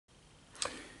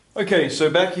Okay, so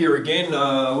back here again,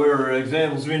 we're at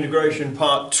Examples of Integration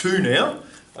Part 2 now.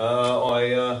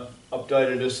 I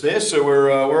updated us there, so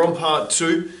we're on Part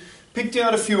 2. Picked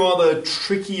out a few other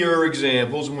trickier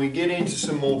examples, and we get into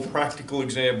some more practical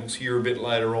examples here a bit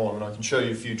later on, and I can show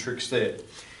you a few tricks there.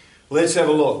 Let's have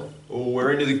a look. Oh,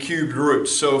 we're into the cubed root.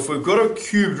 So if we've got a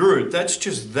cubed root, that's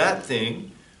just that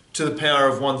thing to the power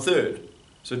of 1/3.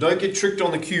 So don't get tricked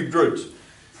on the cubed roots.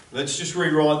 Let's just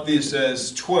rewrite this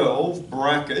as 12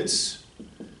 brackets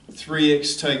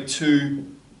 3x take 2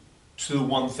 to the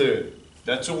 1/3.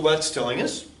 That's all that's telling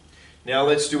us. Now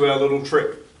let's do our little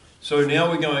trick. So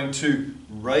now we're going to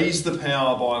raise the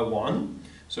power by 1.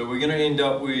 So we're going to end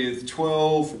up with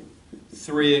 12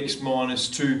 3x minus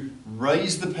 2.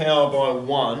 Raise the power by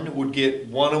 1 would get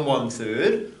 1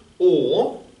 1/3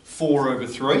 or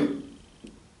 4/3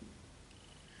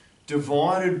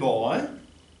 divided by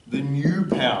the new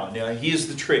power. Now here's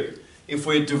the trick. If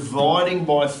we're dividing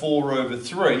by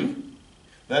 4/3,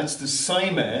 that's the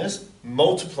same as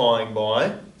multiplying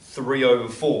by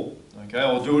 3/4. Okay,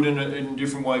 I'll do it in a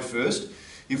different way first.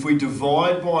 If we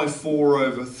divide by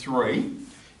 4/3,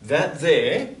 that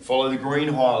there, follow the green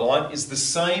highlight, is the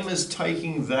same as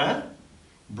taking that,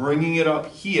 bringing it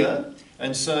up here,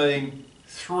 and saying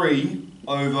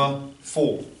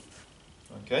 3/4.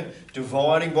 Okay?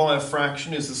 Dividing by a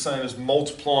fraction is the same as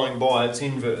multiplying by its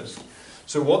inverse.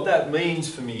 So what that means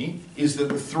for me is that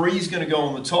the 3 is going to go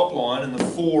on the top line and the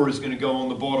 4 is going to go on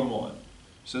the bottom line.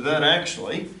 So that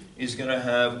actually is going to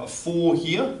have a 4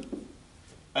 here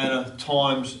and a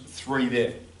times 3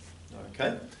 there.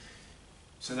 Okay?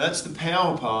 So that's the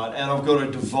power part, and I've got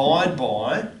to divide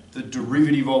by the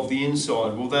derivative of the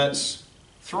inside. Well, that's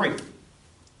 3.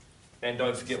 And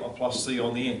don't forget my plus c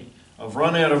on the end. I've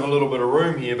run out of a little bit of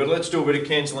room here, but let's do a bit of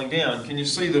cancelling down. Can you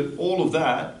see that all of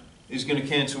that is going to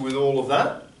cancel with all of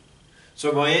that?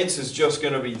 So my answer is just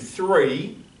going to be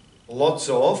 3 lots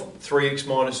of 3x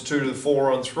minus 2 to the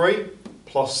 4 on 3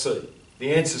 plus c.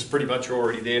 The answer is pretty much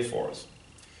already there for us.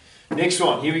 Next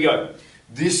one, here we go.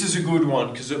 This is a good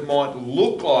one because it might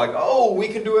look like, oh, we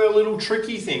can do our little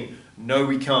tricky thing. No,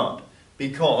 we can't,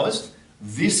 because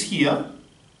this here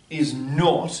is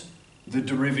not the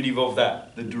derivative of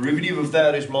that. The derivative of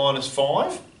that is minus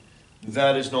 5.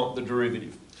 That is not the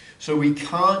derivative. So we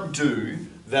can't do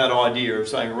that idea of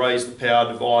saying raise the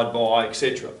power, divide by,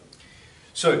 etc.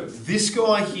 So this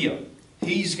guy here,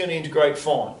 he's going to integrate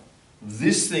fine.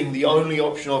 This thing, the only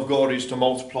option I've got is to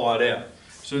multiply it out.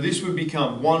 So this would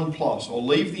become 1 plus. I'll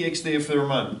leave the x there for the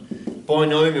moment.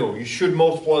 Binomial, you should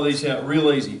multiply these out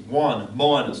real easy. 1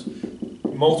 minus.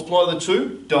 Multiply the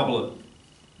 2, double it.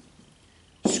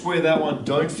 Square that one,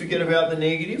 don't forget about the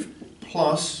negative,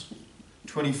 plus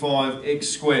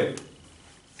 25x squared.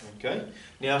 Okay,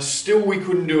 now still we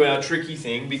couldn't do our tricky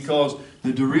thing because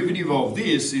the derivative of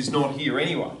this is not here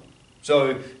anyway.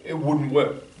 So it wouldn't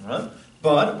work, right?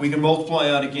 But we can multiply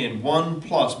out again. 1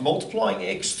 plus, multiplying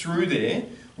x through there,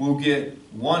 we'll get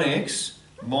 1x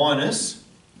minus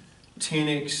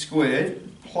 10x squared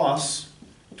plus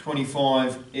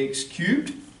 25x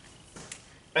cubed.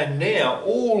 And now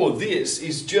all of this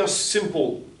is just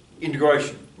simple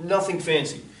integration, nothing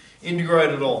fancy. Integrate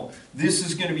it all. This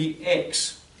is going to be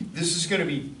x. This is going to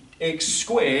be x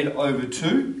squared over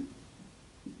 2.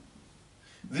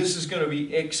 This is going to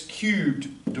be x cubed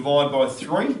divided by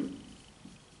 3.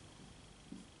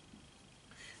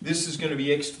 This is going to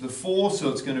be x to the 4, so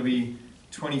it's going to be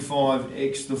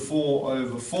 25x to the 4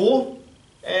 over 4,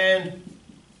 and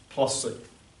plus c.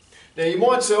 Now you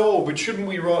might say, oh, but shouldn't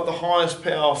we write the highest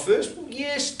power first? Well,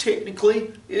 yes,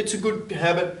 technically, it's a good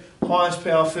habit, highest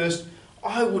power first.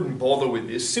 I wouldn't bother with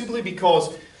this, simply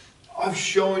because I've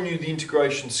shown you the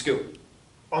integration skill.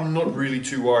 I'm not really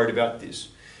too worried about this.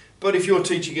 But if your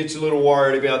teacher gets a little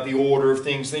worried about the order of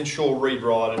things, then sure, read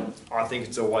right, and I think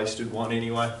it's a wasted one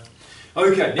anyway.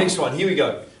 Okay, next one, here we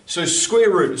go. So square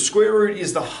root. Square root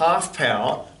is the half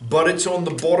power, but it's on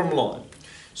the bottom line.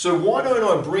 So why don't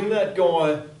I bring that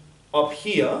guy up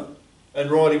here and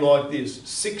write him like this.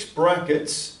 6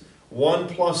 brackets, 1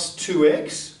 plus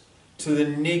 2x to the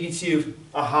negative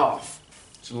a half.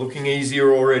 It's looking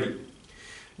easier already.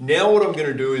 Now what I'm going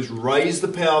to do is raise the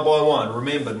power by 1.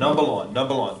 Remember, number line,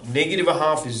 number line. Negative a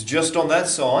half is just on that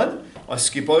side. I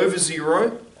skip over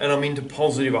 0 and I'm into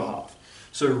positive a half.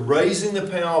 So raising the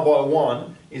power by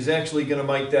 1 is actually going to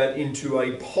make that into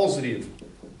a positive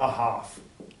a half.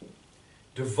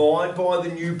 Divide by the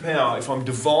new power. If I'm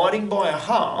dividing by a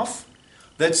half,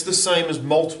 that's the same as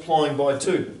multiplying by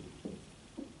 2.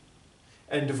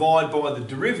 And divide by the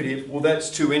derivative, well, that's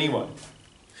 2 anyway.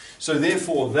 So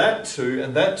therefore that 2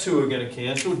 and that 2 are going to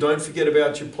cancel. Don't forget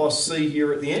about your plus c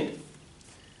here at the end.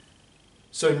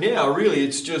 So now really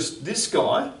it's just this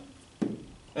guy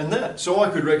and that. So I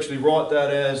could actually write that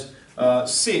as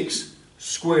 6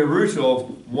 square root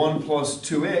of 1 plus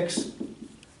 2x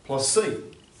plus c.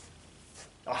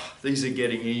 These are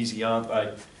getting easy, aren't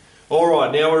they?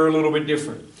 Alright, now we're a little bit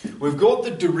different. We've got the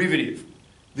derivative.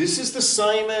 This is the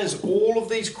same as all of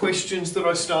these questions that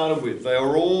I started with. They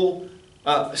are all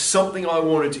something I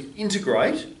wanted to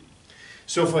integrate.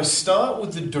 So if I start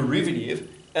with the derivative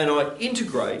and I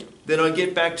integrate, then I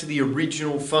get back to the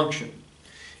original function.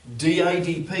 dA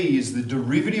dp is the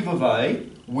derivative of a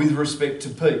with respect to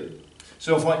p.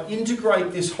 So if I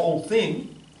integrate this whole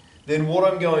thing, then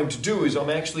what I'm going to do is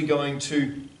I'm actually going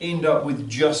to end up with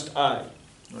just a.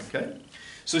 Okay?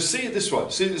 So see it this way.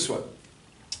 See it this way.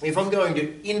 If I'm going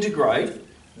to integrate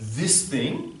this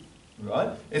thing,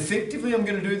 right? Effectively, I'm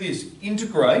going to do this.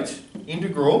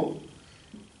 Integral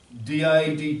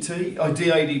dA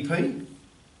dp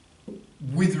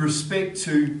with respect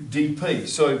to dp.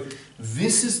 So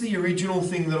this is the original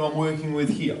thing that I'm working with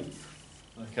here.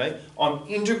 Okay? I'm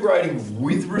integrating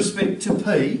with respect to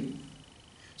p.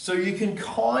 So you can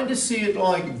kind of see it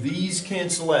like these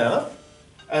cancel out,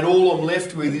 and all I'm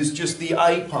left with is just the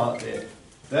a part there.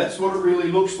 That's what it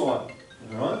really looks like.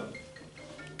 Alright?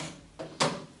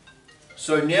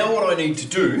 So now what I need to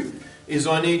do is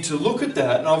I need to look at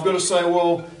that and I've got to say,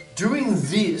 well, doing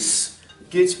this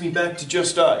gets me back to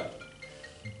just a.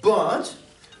 But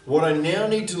what I now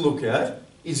need to look at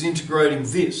is integrating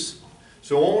this.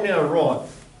 So I'll now write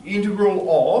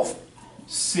integral of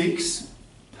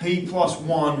 6p plus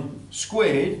 1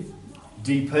 squared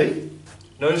dp.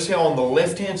 Notice how on the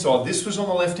left-hand side, this was on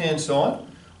the left-hand side,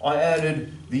 I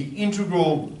added the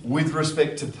integral with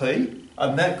respect to p,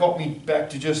 and that got me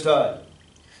back to just a.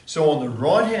 So on the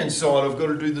right-hand side, I've got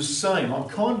to do the same. I'm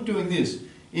kind of doing this.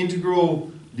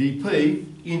 Integral dp,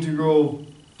 integral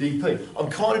dp. I'm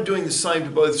kind of doing the same to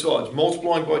both sides.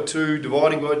 Multiplying by 2,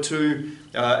 dividing by 2,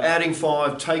 adding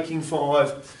 5, taking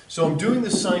 5. So I'm doing the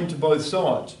same to both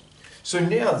sides. So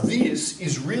now this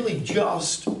is really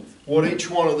just what each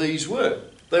one of these were.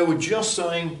 They were just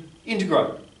saying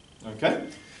integrate. Okay?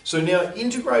 So now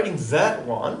integrating that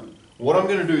one, what I'm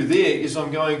going to do there is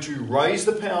I'm going to raise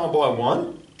the power by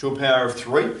 1 to a power of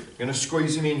 3. I'm going to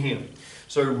squeeze them in here.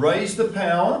 So raise the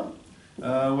power, what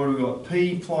have we got?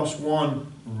 P plus 1,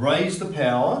 raise the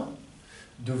power,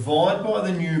 divide by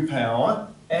the new power,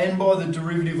 and by the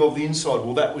derivative of the inside.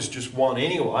 Well, that was just 1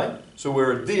 anyway. So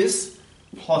we're at this,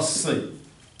 plus c.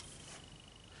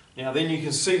 Now then you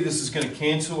can see this is going to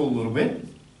cancel a little bit.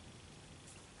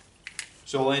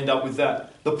 So I'll end up with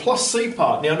that. The plus c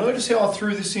part. Now notice how I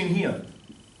threw this in here.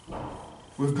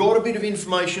 We've got a bit of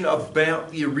information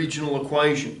about the original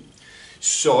equation.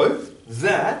 So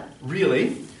that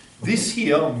really, this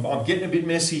here, I'm getting a bit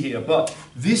messy here, but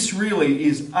this really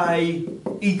is a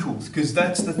equals, because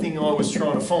that's the thing I was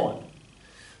trying to find.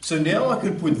 So now I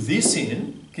can put this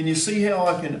in. Can you see how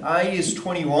I can, a is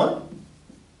 21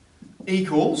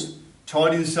 equals,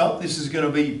 tidy this up, this is going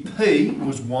to be p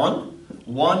was 1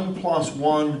 plus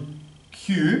 1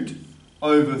 cubed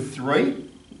over 3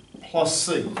 plus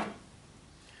c.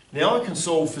 Now I can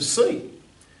solve for c.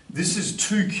 This is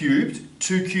 2 cubed.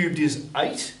 2 cubed is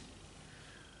 8.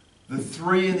 The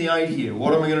 3 and the 8 here.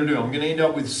 What am I going to do? I'm going to end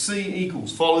up with c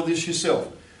equals. Follow this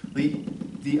yourself. The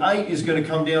 8 is going to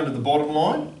come down to the bottom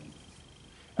line.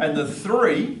 And the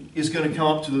 3 is going to come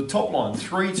up to the top line.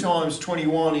 3 times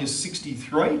 21 is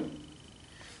 63.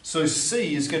 So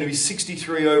c is going to be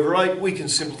 63 over 8. We can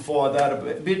simplify that a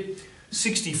bit.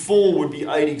 64 would be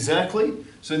 8 exactly.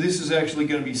 So this is actually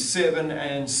going to be 7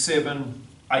 and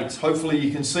 7/8. Hopefully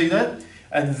you can see that.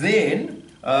 And then,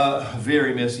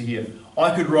 very messy here,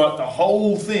 I could write the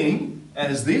whole thing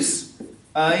as this.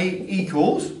 A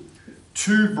equals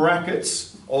 2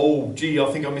 brackets. Oh, gee, I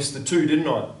think I missed the 2, didn't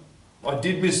I? I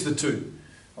did miss the 2.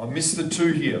 I missed the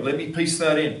 2 here. Let me piece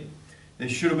that in. There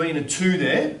should have been a 2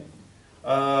 there.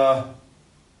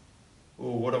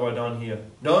 What have I done here?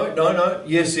 No.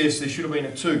 Yes, there should have been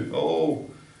a 2.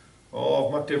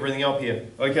 I've mucked everything up here.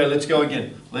 Okay, let's go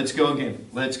again.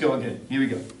 Here we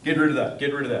go. Get rid of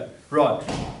that. Right.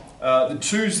 The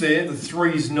 2's there, the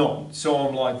 3's not. So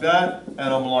I'm like that,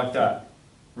 and I'm like that.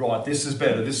 Right, this is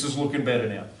better. This is looking better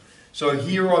now. So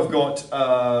here I've got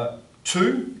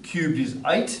 2 cubed is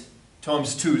 8,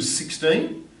 times 2 is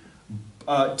 16.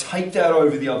 Take that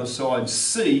over the other side.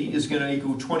 C is going to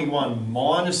equal 21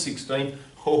 minus 16.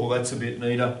 Oh, that's a bit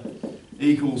neater.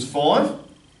 Equals 5.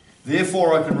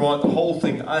 Therefore, I can write the whole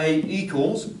thing. A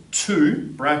equals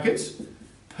 2 brackets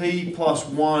p plus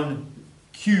 1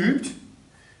 cubed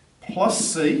plus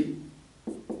c.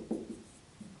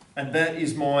 And that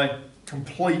is my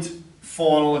complete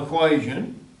final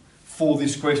equation for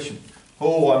this question.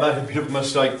 Oh, I made a bit of a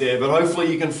mistake there, but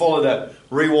hopefully you can follow that.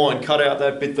 Rewind, cut out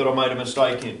that bit that I made a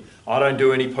mistake in. I don't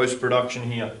do any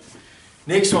post-production here.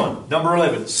 Next one, number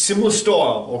 11, similar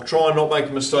style. I'll try and not make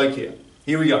a mistake here.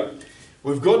 Here we go.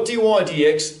 We've got dy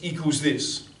dx equals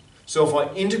this. So if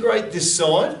I integrate this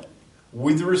side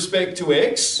with respect to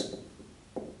x,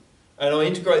 and I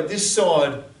integrate this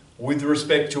side with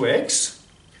respect to x,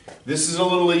 this is a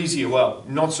little easier. Well,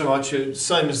 not so much,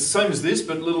 same as this,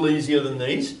 but a little easier than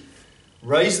these.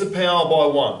 Raise the power by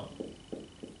 1.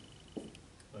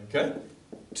 Okay,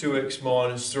 2x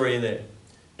minus 3 in there.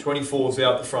 24 is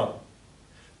out the front.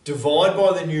 Divide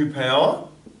by the new power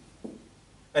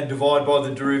and divide by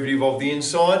the derivative of the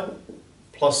inside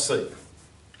plus c.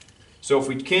 So if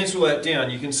we cancel that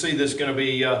down, you can see there's going to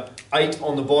be 8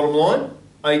 on the bottom line.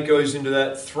 8 goes into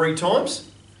that 3 times.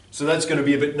 So that's going to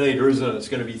be a bit neater, isn't it? It's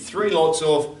going to be 3 lots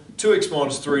of 2x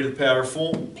minus 3 to the power of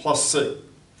 4 plus c.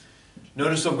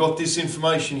 Notice I've got this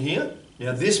information here.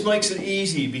 Now this makes it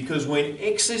easy because when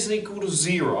x is equal to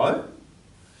 0,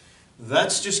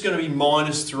 that's just going to be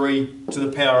minus 3 to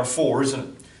the power of 4, isn't it?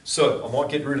 So I might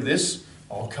get rid of this.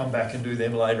 I'll come back and do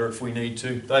them later if we need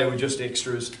to. They were just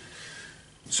extras.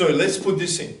 So let's put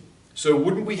this in. So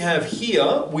wouldn't we have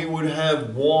here, we would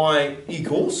have y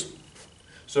equals.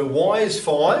 So y is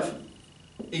 5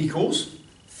 equals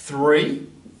 3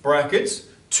 brackets.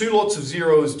 2 lots of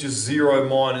 0 is just 0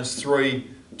 minus 3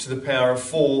 to the power of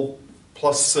 4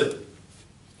 plus c.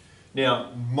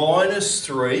 Now, minus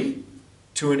 3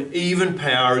 to an even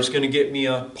power is going to get me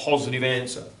a positive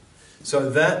answer. So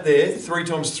that there, 3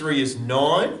 times 3 is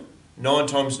 9. 9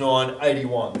 times 9,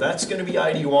 81. That's going to be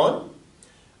 81.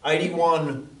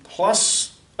 81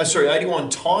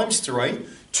 times 3,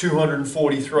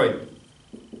 243.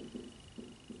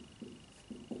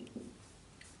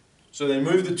 So then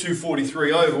move the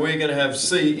 243 over, we're going to have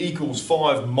c equals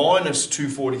 5 minus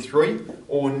 243,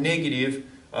 or negative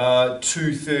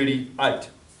 238.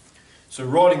 So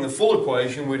writing the full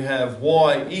equation, we'd have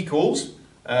y equals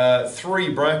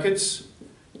 3 brackets,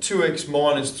 2x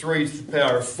minus 3 to the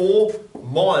power of 4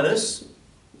 minus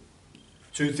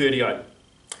 238.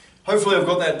 Hopefully I've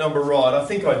got that number right. I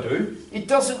think I do. It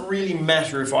doesn't really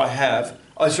matter if I haven't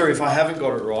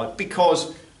got it right,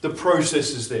 because the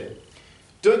process is there.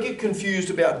 Don't get confused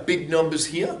about big numbers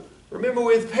here. Remember,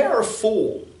 with power of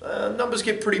 4, numbers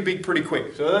get pretty big pretty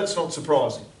quick, so that's not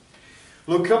surprising.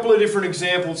 Look, a couple of different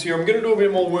examples here. I'm going to do a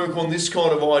bit more work on this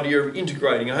kind of idea of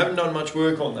integrating. I haven't done much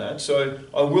work on that, so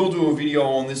I will do a video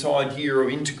on this idea of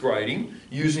integrating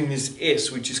using this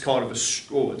s, which is kind of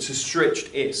it's a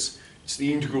stretched s. It's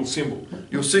the integral symbol.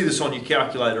 You'll see this on your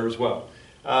calculator as well.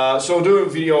 So I'll do a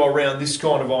video around this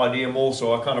kind of idea more,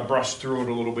 so I kind of brushed through it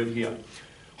a little bit here.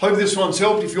 Hope this one's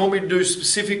helped. If you want me to do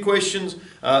specific questions,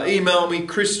 email me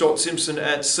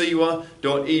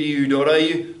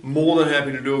chris.simpson@siwa.edu.au. More than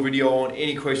happy to do a video on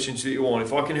any questions that you want.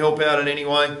 If I can help out in any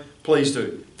way, please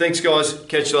do. Thanks guys,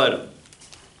 catch you later.